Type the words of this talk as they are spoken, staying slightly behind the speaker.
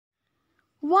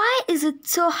Why is it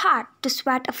so hard to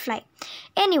swat a fly?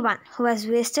 Anyone who has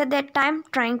wasted their time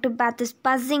trying to bat this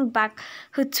buzzing bug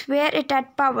would swear it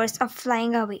had powers of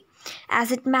flying away,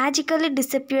 as it magically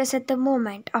disappears at the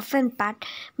moment of impact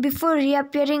before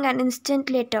reappearing an instant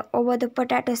later over the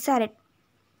potato salad.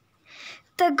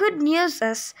 The good news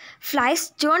is,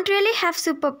 flies don't really have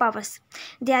superpowers.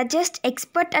 They are just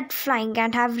expert at flying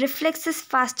and have reflexes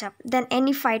faster than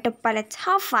any fighter pilots.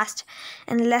 How fast?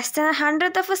 In less than a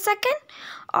hundredth of a second?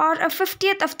 Or a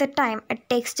fiftieth of the time it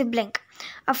takes to blink.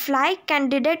 A fly can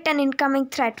detect an incoming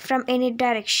threat from any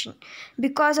direction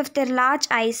because of their large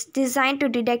eyes designed to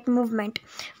detect movement,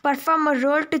 perform a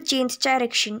roll to change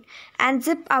direction, and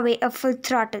zip away a full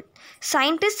throttle.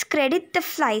 Scientists credit the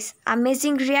fly's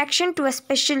amazing reaction to a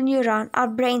special neuron or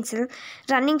brain cell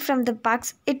running from the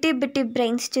bug's itty-bitty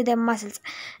brains to their muscles.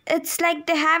 It's like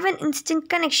they have an instant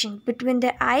connection between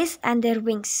their eyes and their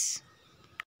wings.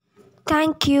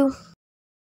 Thank you.